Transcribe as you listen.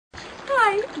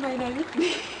Hi, my name is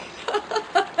Nina.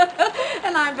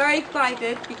 And I'm very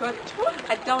excited because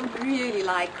I don't really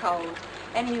like cold.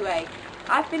 Anyway,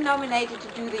 I've been nominated to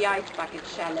do the Ice Bucket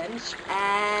Challenge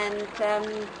and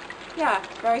yeah,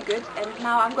 very good. And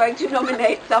now I'm going to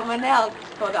nominate someone else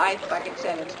for the Ice Bucket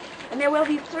Challenge. And there will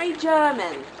be 3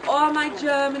 Germans, all my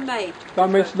German mates.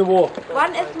 Don't mention the war.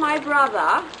 One is my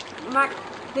brother, Max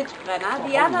Sitzbrenner.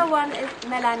 The other one is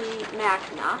Melanie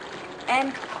Merkner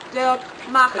and Dirk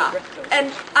Macher.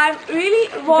 And I'm really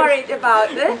worried about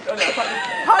this.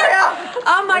 Hurry up!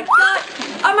 Oh my god!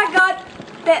 Oh my god!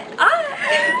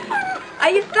 Are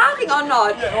you starting or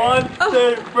not? Yeah, 1,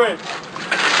 2, 3.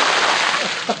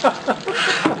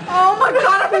 Oh my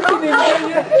god!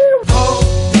 Oh,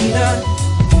 Nina,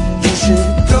 you should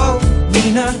go,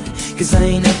 Nina, 'cause I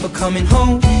ain't ever coming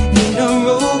home. Nina,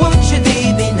 oh, won't you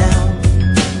leave me now?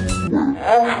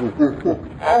 Oh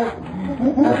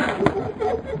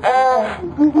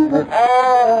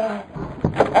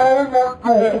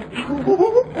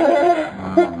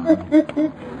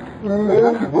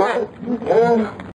my god.